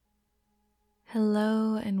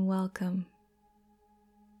Hello and welcome.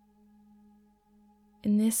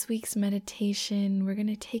 In this week's meditation, we're going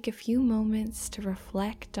to take a few moments to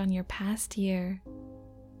reflect on your past year,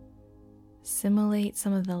 assimilate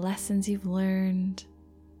some of the lessons you've learned,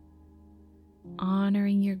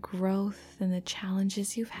 honoring your growth and the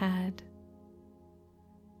challenges you've had,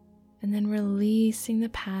 and then releasing the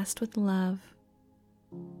past with love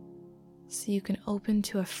so you can open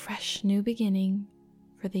to a fresh new beginning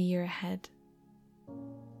for the year ahead.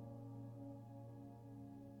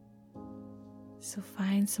 So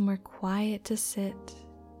find somewhere quiet to sit,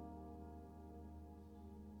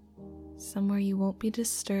 somewhere you won't be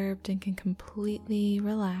disturbed and can completely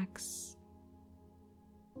relax.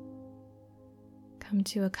 Come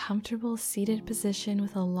to a comfortable seated position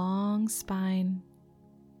with a long spine.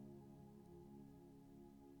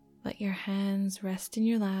 Let your hands rest in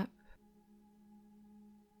your lap.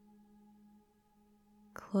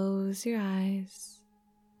 Close your eyes.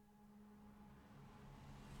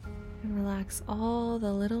 And relax all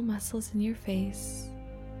the little muscles in your face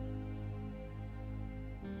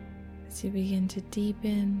as you begin to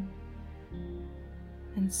deepen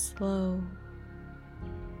and slow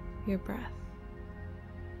your breath.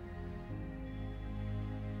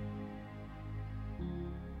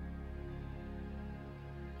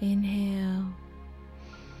 Inhale,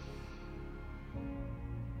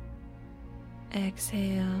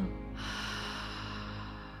 exhale.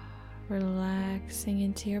 Relaxing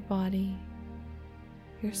into your body,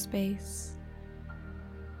 your space.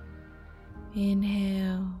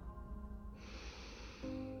 Inhale.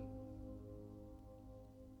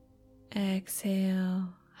 Exhale.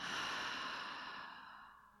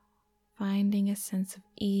 Finding a sense of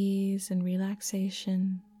ease and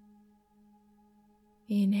relaxation.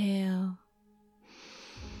 Inhale.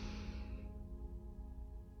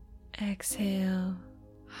 Exhale.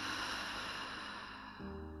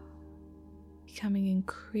 Becoming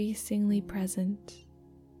increasingly present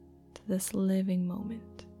to this living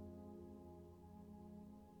moment.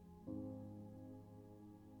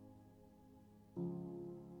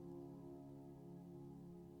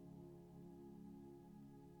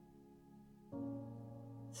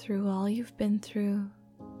 Through all you've been through,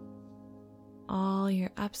 all your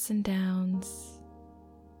ups and downs,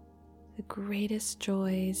 the greatest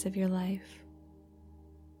joys of your life,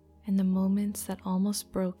 and the moments that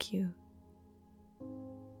almost broke you,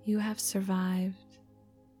 you have survived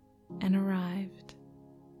and arrived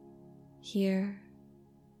here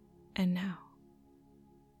and now.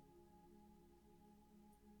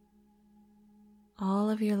 All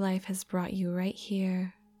of your life has brought you right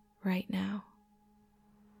here, right now.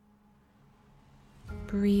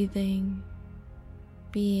 Breathing,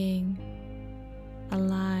 being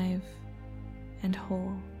alive and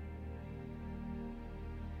whole.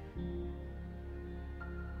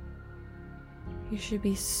 You should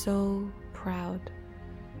be so proud.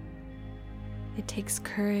 It takes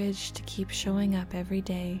courage to keep showing up every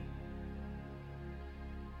day,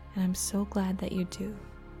 and I'm so glad that you do.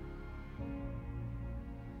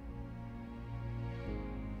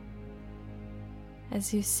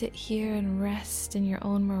 As you sit here and rest in your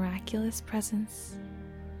own miraculous presence,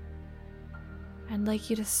 I'd like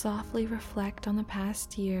you to softly reflect on the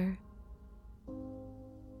past year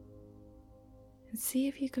and see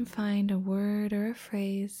if you can find a word or a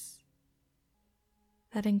phrase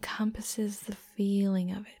that encompasses the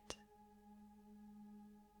feeling of it.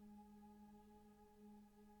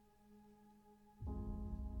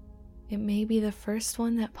 It may be the first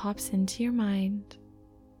one that pops into your mind,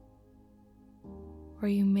 or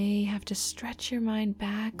you may have to stretch your mind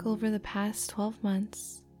back over the past 12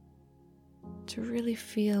 months to really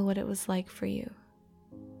feel what it was like for you.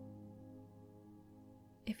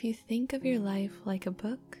 If you think of your life like a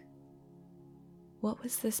book, what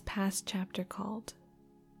was this past chapter called?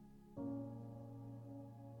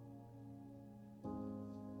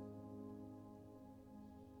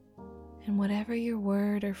 And whatever your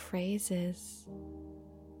word or phrase is,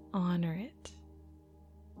 honor it.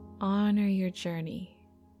 Honor your journey.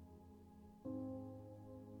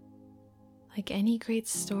 Like any great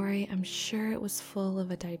story, I'm sure it was full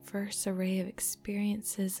of a diverse array of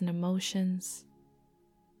experiences and emotions,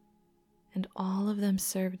 and all of them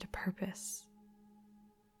served a purpose: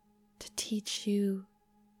 to teach you,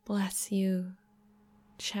 bless you,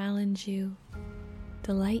 challenge you,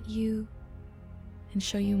 delight you, and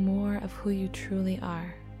show you more of who you truly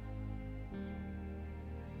are.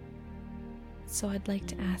 So I'd like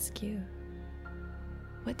to ask you,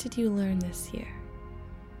 what did you learn this year?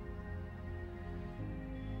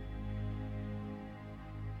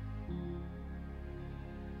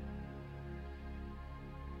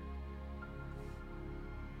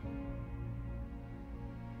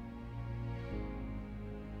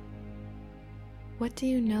 What do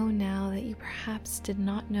you know now that you perhaps did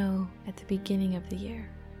not know at the beginning of the year?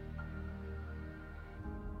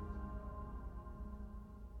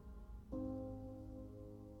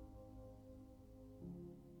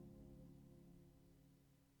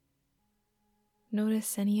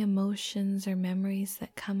 Notice any emotions or memories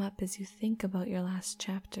that come up as you think about your last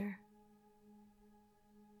chapter.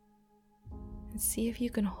 And see if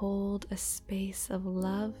you can hold a space of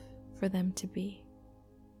love for them to be.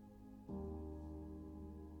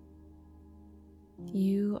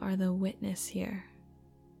 You are the witness here.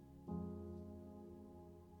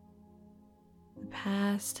 The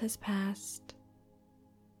past has passed.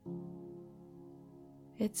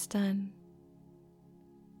 It's done.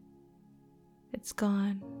 It's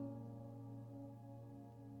gone.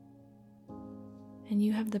 And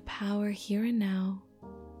you have the power here and now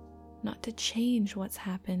not to change what's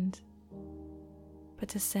happened, but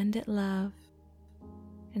to send it love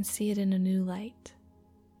and see it in a new light.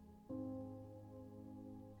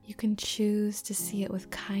 You can choose to see it with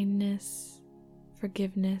kindness,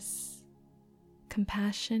 forgiveness,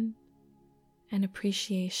 compassion, and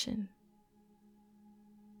appreciation.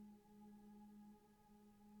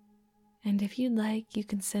 And if you'd like, you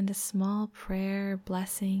can send a small prayer or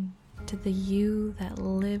blessing to the you that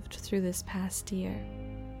lived through this past year,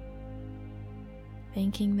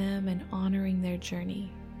 thanking them and honoring their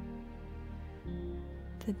journey,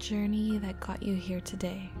 the journey that got you here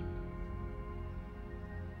today.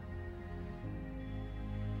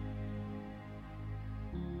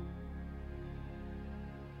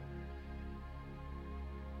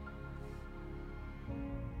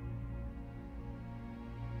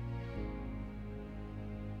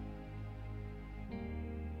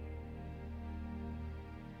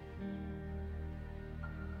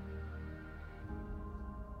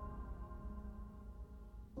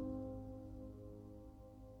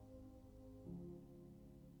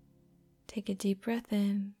 Take a deep breath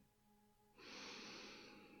in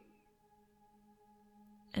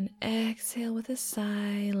and exhale with a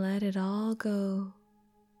sigh. Let it all go.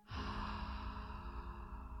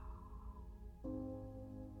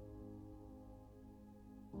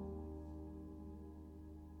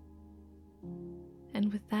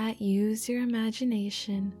 And with that, use your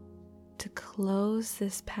imagination to close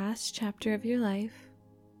this past chapter of your life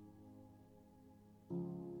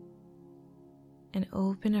and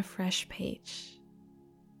open a fresh page.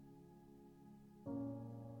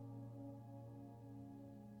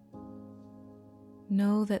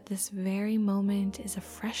 Know that this very moment is a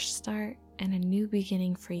fresh start and a new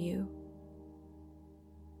beginning for you.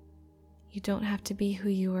 You don't have to be who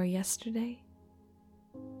you were yesterday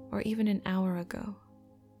or even an hour ago.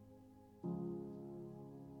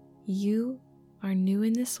 You are new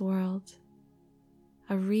in this world.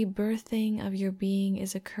 A rebirthing of your being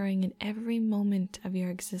is occurring in every moment of your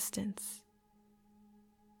existence.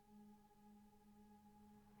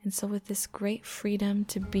 And so with this great freedom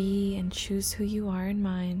to be and choose who you are in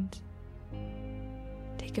mind,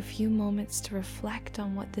 take a few moments to reflect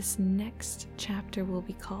on what this next chapter will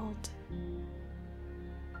be called.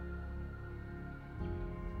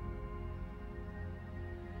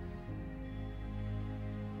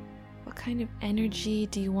 What kind of energy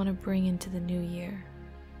do you want to bring into the new year?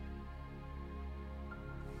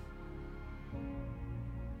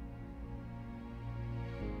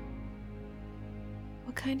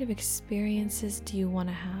 What kind of experiences do you want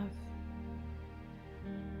to have?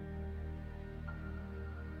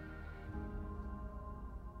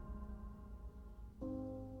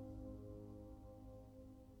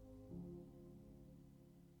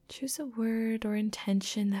 Choose a word or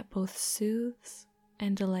intention that both soothes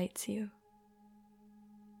and delights you.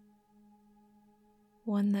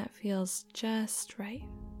 One that feels just right.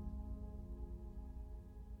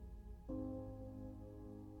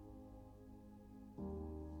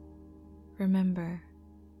 Remember,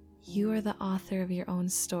 you are the author of your own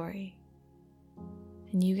story,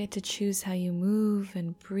 and you get to choose how you move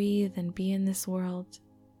and breathe and be in this world,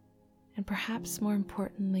 and perhaps more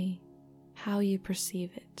importantly, how you perceive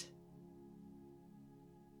it.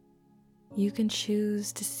 You can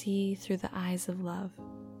choose to see through the eyes of love.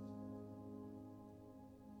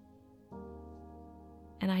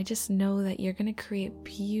 And I just know that you're going to create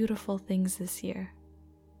beautiful things this year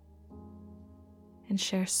and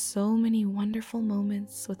share so many wonderful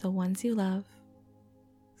moments with the ones you love,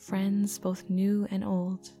 friends both new and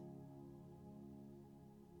old.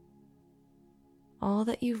 All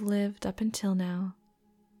that you've lived up until now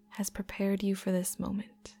has prepared you for this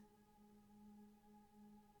moment,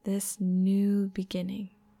 this new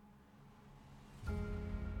beginning.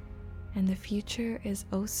 And the future is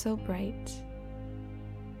oh so bright,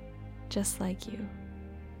 just like you.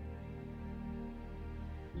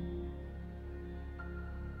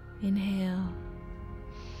 Inhale.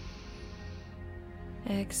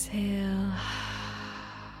 Exhale.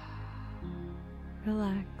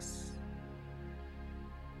 Relax.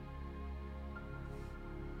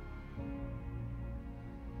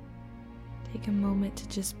 Take a moment to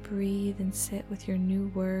just breathe and sit with your new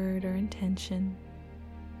word or intention,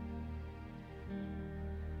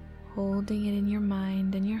 holding it in your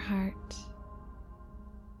mind and your heart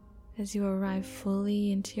as you arrive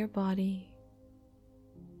fully into your body,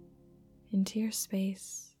 into your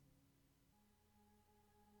space,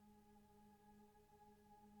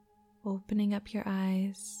 opening up your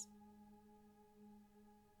eyes,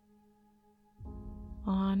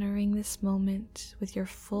 honoring this moment with your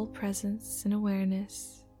full presence and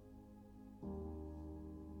awareness.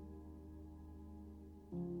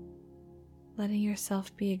 Letting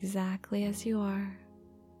yourself be exactly as you are.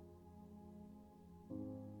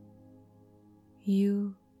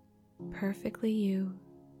 You, perfectly you.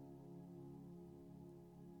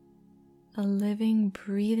 A living,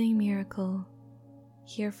 breathing miracle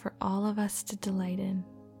here for all of us to delight in.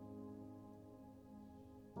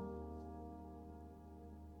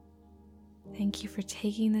 Thank you for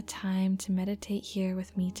taking the time to meditate here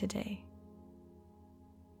with me today.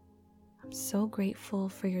 I'm so grateful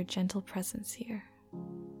for your gentle presence here.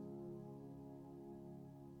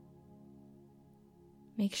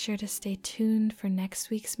 Make sure to stay tuned for next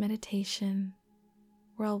week's meditation,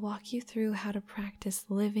 where I'll walk you through how to practice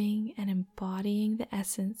living and embodying the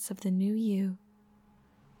essence of the new you,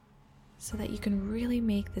 so that you can really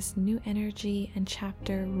make this new energy and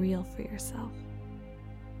chapter real for yourself.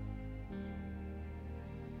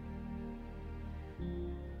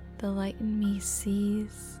 The light in me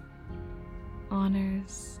sees,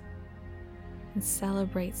 honors, and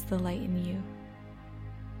celebrates the light in you.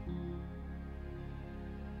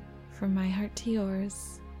 From my heart to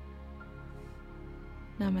yours,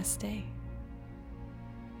 namaste.